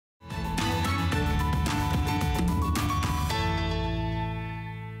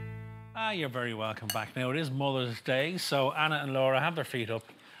You're very welcome back. Now, it is Mother's Day, so Anna and Laura have their feet up.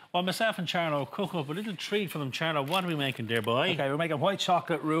 Well, myself and Charlo cook up a little treat for them. Charlo, what are we making, dear boy? OK, we're making white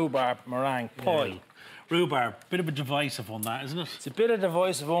chocolate rhubarb meringue pie. Yeah. Rhubarb, bit of a divisive one, that, isn't it? It's a bit of a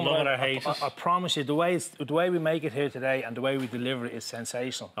divisive one, but I promise you, the way we make it here today and the way we deliver it is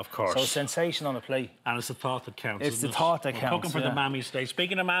sensational. Of course. So sensation on a plate. And it's the thought that counts, It's the thought that counts, cooking for the mammies today.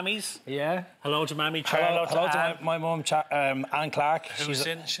 Speaking of mammies... Yeah? Hello to Mammy Charlo. Hello to my mum, Anne Clark. She's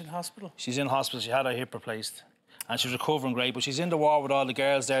in hospital? She's in hospital. She had her hip replaced. And she's recovering great, but she's in the ward with all the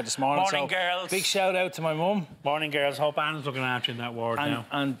girls there this morning. Morning, girls. Big shout out to my mum. Morning, girls. Hope Anne's looking after you in that ward now.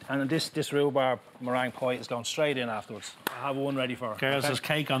 And this rhubarb meringue pie is going straight in afterwards. I have one ready for her. Girls, there's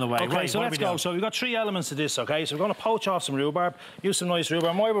cake on the way. OK, so let's go. So we've got 3 elements to this, OK? So we're going to poach off some rhubarb, use some nice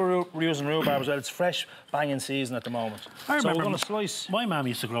rhubarb. Why we're using rhubarb as well, it's fresh, banging season at the moment. I remember so we're going to slice... My mum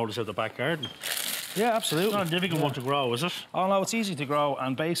used to grow this out the back garden. Yeah, absolutely. It's not a difficult one to grow, is it? Oh, no, it's easy to grow,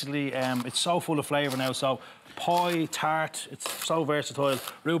 and basically it's so full of flavour now, so pie, tart, it's so versatile.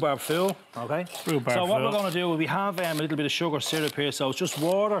 Rhubarb full, OK? Rhubarb So what full. we're going to do, we have a little bit of sugar syrup here, so it's just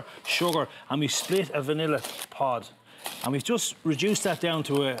water, sugar, and we split a vanilla pod. And we've just reduced that down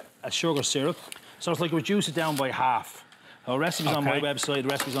to a sugar syrup, so it's like reduce it down by half. Our recipe's on my website, the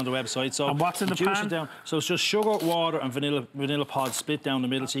recipe's on the website. So and what's in the pan? It down. So it's just sugar, water and vanilla pods split down the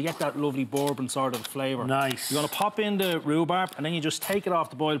middle, so you get that lovely bourbon sort of flavour. Nice. You're going to pop in the rhubarb and then you just take it off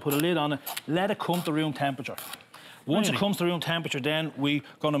the boil, put a lid on it, let it come to room temperature. Once it comes to room temperature, then we're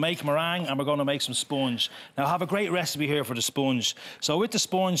going to make meringue and we're going to make some sponge. Now, I have a great recipe here for the sponge. So with the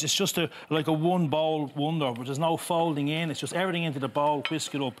sponge, it's just like a one-bowl wonder, but there's no folding in. It's just everything into the bowl,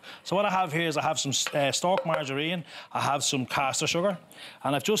 whisk it up. So what I have here is I have some stalk margarine, I have some caster sugar,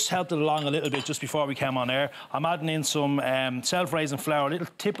 and I've just helped it along a little bit just before we came on air. I'm adding in some self-raising flour, a little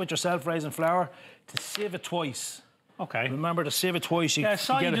tip with your self-raising flour to sieve it twice. OK. Remember to sieve it twice. I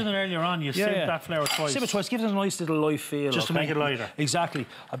saw you doing it earlier on. You sieved that flour twice. Sieve it twice. Gives it a nice little light feel. Just to make it lighter. Exactly.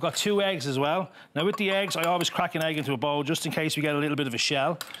 I've got 2 eggs as well. Now, with the eggs, I always crack an egg into a bowl just in case we get a little bit of a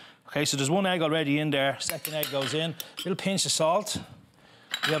shell. OK, so there's 1 egg already in there. Second egg goes in. Little pinch of salt.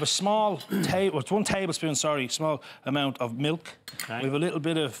 We have a small 1 tablespoon, small amount of milk. Okay. We have a little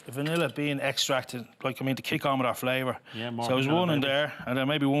bit of vanilla bean extracted, to kick on with our flavour. Yeah, more. So there's 1 in there, and then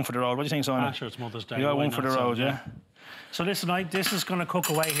maybe 1 for the road. What do you think, Simon? I'm sure it's Mother's Day. You got 1 for the road, yeah? So listen, this is going to cook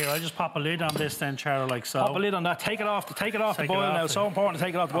away here. I'll just pop a lid on this then, Charlo, like so. Pop a lid on that. Take it off the boil now. It's so important to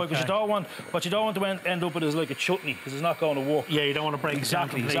take it off the boil because you don't want to end up with is like a chutney because it's not going to work. Yeah, you don't want to break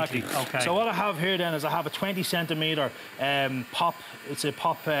exactly. Okay. So what I have here then is I have a 20cm pop. It's a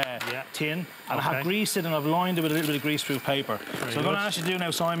pop tin, and I have greased it and I've lined it with a little bit of grease-proof paper. So I'm going to ask you to do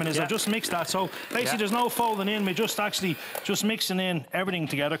now, Simon, is I've just mixed that. So basically, there's no folding in. We're just mixing in everything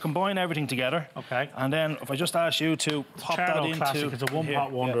together, combine everything together. Okay. And then if I just ask you to pop that into... Classic. It's a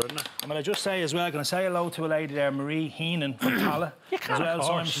one-pot wonder, isn't it? I'm going to just say as well, can I say hello to a lady there, Marie Heenan from Tala, as well,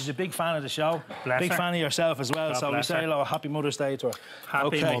 Simon. She's a big fan of the show. Big fan of yourself as well. So we say hello, happy Mother's Day to her.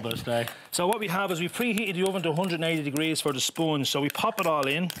 Happy Mother's Day. So what we have is we've preheated the oven to 180 degrees for the sponge. So we pop it all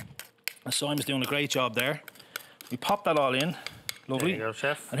in. And Simon's doing a great job there. We pop that all in. Lovely. There you go,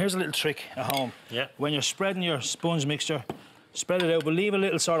 chef. And here's a little trick at home. Yeah. When you're spreading your sponge mixture, spread it out, but leave a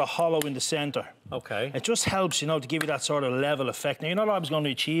little sort of hollow in the centre. OK. It just helps, to give you that sort of level effect. Now, you're not always going to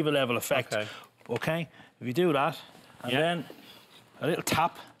achieve a level effect. OK? If you do that, and then a little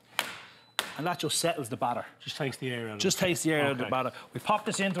tap, and that just settles the batter. Just takes the air out of it. Just takes the air out of the batter. We pop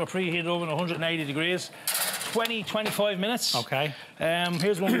this into a preheated oven at 180 degrees, 20-25 minutes. OK.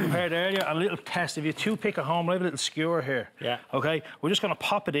 Here's one we prepared earlier, and a little test. If you toothpick at home, I have a little skewer here. Yeah. OK? We're just going to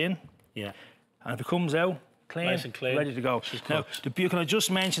pop it in. Yeah. And if it comes out, clean, nice and clean, ready to go. Now, can I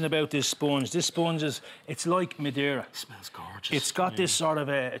just mention about this sponge? This sponge it's like Madeira. It smells gorgeous. It's got this sort of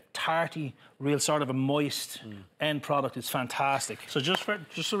a tarty, real sort of a moist end product. It's fantastic. So just to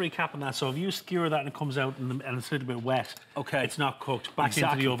recap on that, so if you skewer that and it comes out and it's a little bit wet, it's not cooked, back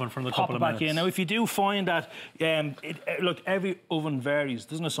into the oven for a couple of minutes. Pop it back in. Now, if you do find that, look, every oven varies,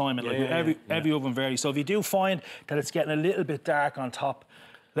 doesn't it, Simon? Every oven varies. So if you do find that it's getting a little bit dark on top,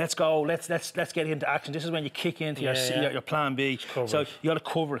 let's go. Let's get into action. This is when you kick into your plan B. So you got to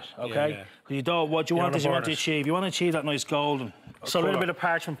cover it, OK? Because you don't. What you want is you want to achieve. You want to achieve that nice golden. So a little bit of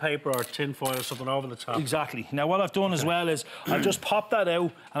parchment paper or tin foil or something over the top. Exactly. Now what I've done as well is I've just popped that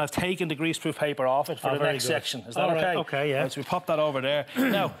out and I've taken the greaseproof paper off it for the next section. Is that OK? OK, yeah. Right, so we pop that over there.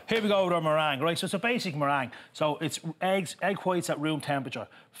 Now here we go with our meringue. Right. So it's a basic meringue. So it's egg whites at room temperature.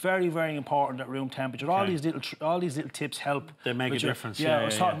 Very, very important at room temperature. All these little tips help. They make a difference. Yeah, I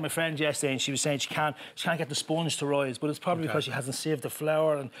was talking to my friend yesterday, and she was saying she can't get the sponge to rise, but it's probably because she hasn't sieved the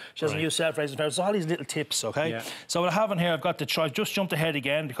flour and she hasn't used self-raising flour. So all these little tips, OK? So what I have in here, I've I've just jumped ahead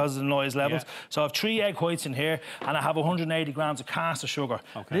again because of the noise levels. Yeah. So I have 3 egg whites in here, and I have 180 grams of caster sugar.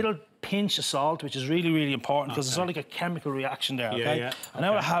 Okay. Little pinch of salt, which is really, really important because it's not like a chemical reaction there, okay? Yeah. And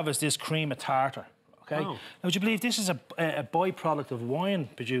now what I have is this cream of tartar. Okay. Oh. Now, would you believe this is a byproduct of wine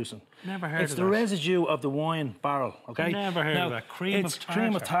producing? Never heard It's of the that. residue of the wine barrel, okay? Never heard now, of that. Cream it's of tartar.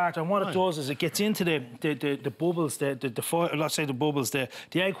 cream of tartar, and what Right. it does is it gets into the bubbles, let's say the bubbles, the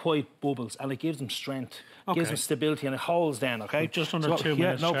egg white bubbles, and it gives them strength, gives them stability, and it holds then, okay? Just under 2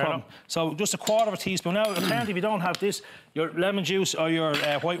 minutes, Yeah, no Charlotte. problem. So just a quarter of a teaspoon. Now, apparently, if you don't have this, your lemon juice or your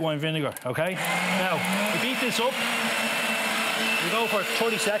white wine vinegar, okay? Now, we beat this up. We go for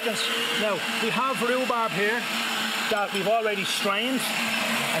 30 seconds. Now, we have rhubarb here that we've already strained.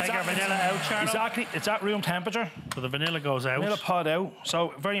 Take our vanilla out, Charlotte. Exactly. It's at room temperature. So the vanilla goes out. Vanilla pod out.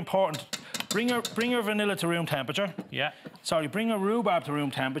 So, very important. Bring your vanilla to room temperature. Yeah. Sorry, bring your rhubarb to room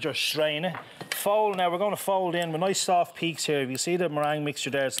temperature, strain it. Fold, now we're going to fold in with nice soft peaks here. If you see the meringue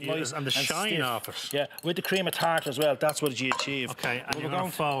mixture there, it's nice and the shine stiff. off it. Yeah, with the cream of tartar as well, that's what you achieve. Okay, and But you're going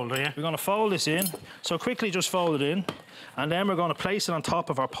to fold, are you? We're going to fold this in. So quickly just fold it in. And then we're going to place it on top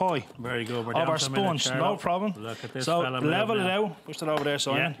of our pie. Very good. We're Of down our to a minute, sponge, no Charlotte. problem. Look at this So fella level moving it now. out. Push that over there,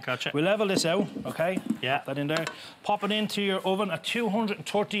 Simon. Yeah, gotcha. We level this out, okay? Yeah. Put that in there. Pop it into your oven at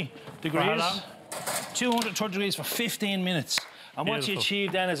 230 degrees. how long? 230 degrees for 15 minutes. And what you Beautiful.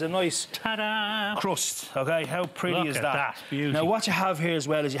 achieve then is a nice Ta-da! crust, okay? How pretty Look is at that? that, beauty. Now, what you have here as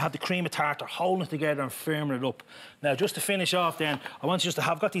well is you have the cream of tartar holding it together and firming it up. Now, just to finish off then, I want you just to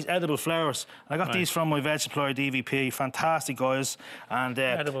have, I've got these edible flowers. I got these from my veg supplier, DVP, fantastic guys, and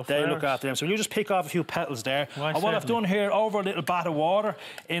Edible they look flowers. after them. So you just pick off a few petals there. Why, And what I've certainly. done here, over a little bat of water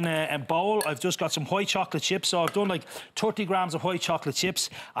in a bowl, I've just got some white chocolate chips. So I've done like 30 grams of white chocolate chips,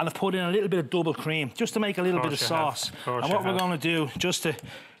 and I've put in a little bit of double cream, just to make a little bit of course you have. sauce. Of course And you what we're have. going to do, just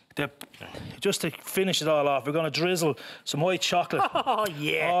to finish it all off, we're going to drizzle some white chocolate Oh,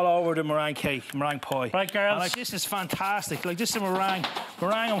 yeah. all over the meringue cake, meringue pie. Right, girls. And, like, this is fantastic. Like, this is meringue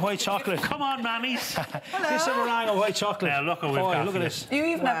and white chocolate. Come on, mammies. This is meringue and white chocolate. Now, look what we've pie. got Look for at you. this. You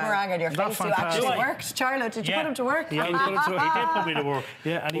even have meringue on your That's face. You actually fantastic. worked. Charlotte, did you Yeah. put him to work? Yeah, we put it through. He did put me to work.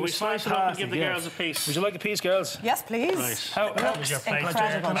 Yeah, and he Will we was slice it up and give the fantastic, yeah. girls a piece? Would you like a piece, girls? Yes, please. Right. How was your plate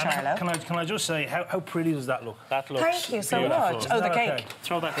Incredible, there? Charlotte. can I just say, how pretty does that look? That looks Thank you so beautiful. much. Oh, the that cake. okay?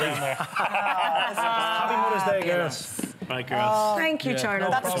 Throw that down there. Happy Mother's Day, girls. Right, girls. Thank you, Yeah, Charlotte. no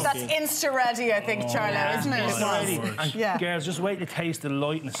that's problem. that's insta-ready, I think, Charlotte, isn't it? Nice. And Yeah. girls, just wait to taste the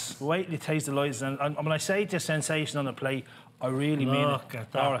lightness. Wait to taste the lightness. And when I say the sensation on the plate, I really mean it. Look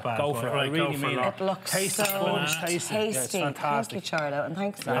at that All right, bad go boy. for it. Right, I go really for mean it. it. It looks Taste the so sponge, taste it. Yeah, it's tasty. Thank fantastic. you, Charlotte, and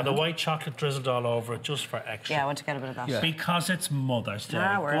thanks, And the Sam. white chocolate drizzled all over it just for extra. Yeah, I want to get a bit of that. Yeah. Because it's Mother's Day.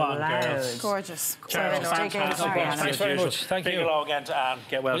 Ah, we're Go on, allowed. girls. Gorgeous. Charles, Sorry, fantastic. sorry, Anna. Thanks very much. Thank Big you. hello again to Anne.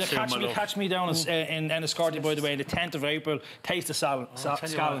 Get well Will you soon, my love. catch me down in Enniscorthy, by the way, the 10th of April. Taste the Tell you what,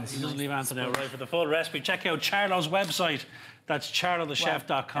 scallions. he doesn't leave Anthony out right for the full recipe. Check out Charlo's website. That's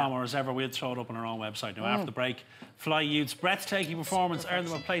charlothechef.com, or as ever, we'll throw it up on our own website. Now, after the break, Fly Youth's breathtaking performance earned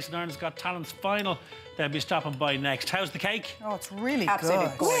them a place in Ireland's Got Talent's final. They'll be stopping by next. How's the cake? Oh, it's really Absolutely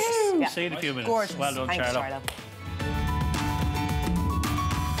good. gorgeous. Yeah. See you in a few minutes. Gorgeous. Well done, Thanks, Charlo. Charlotte.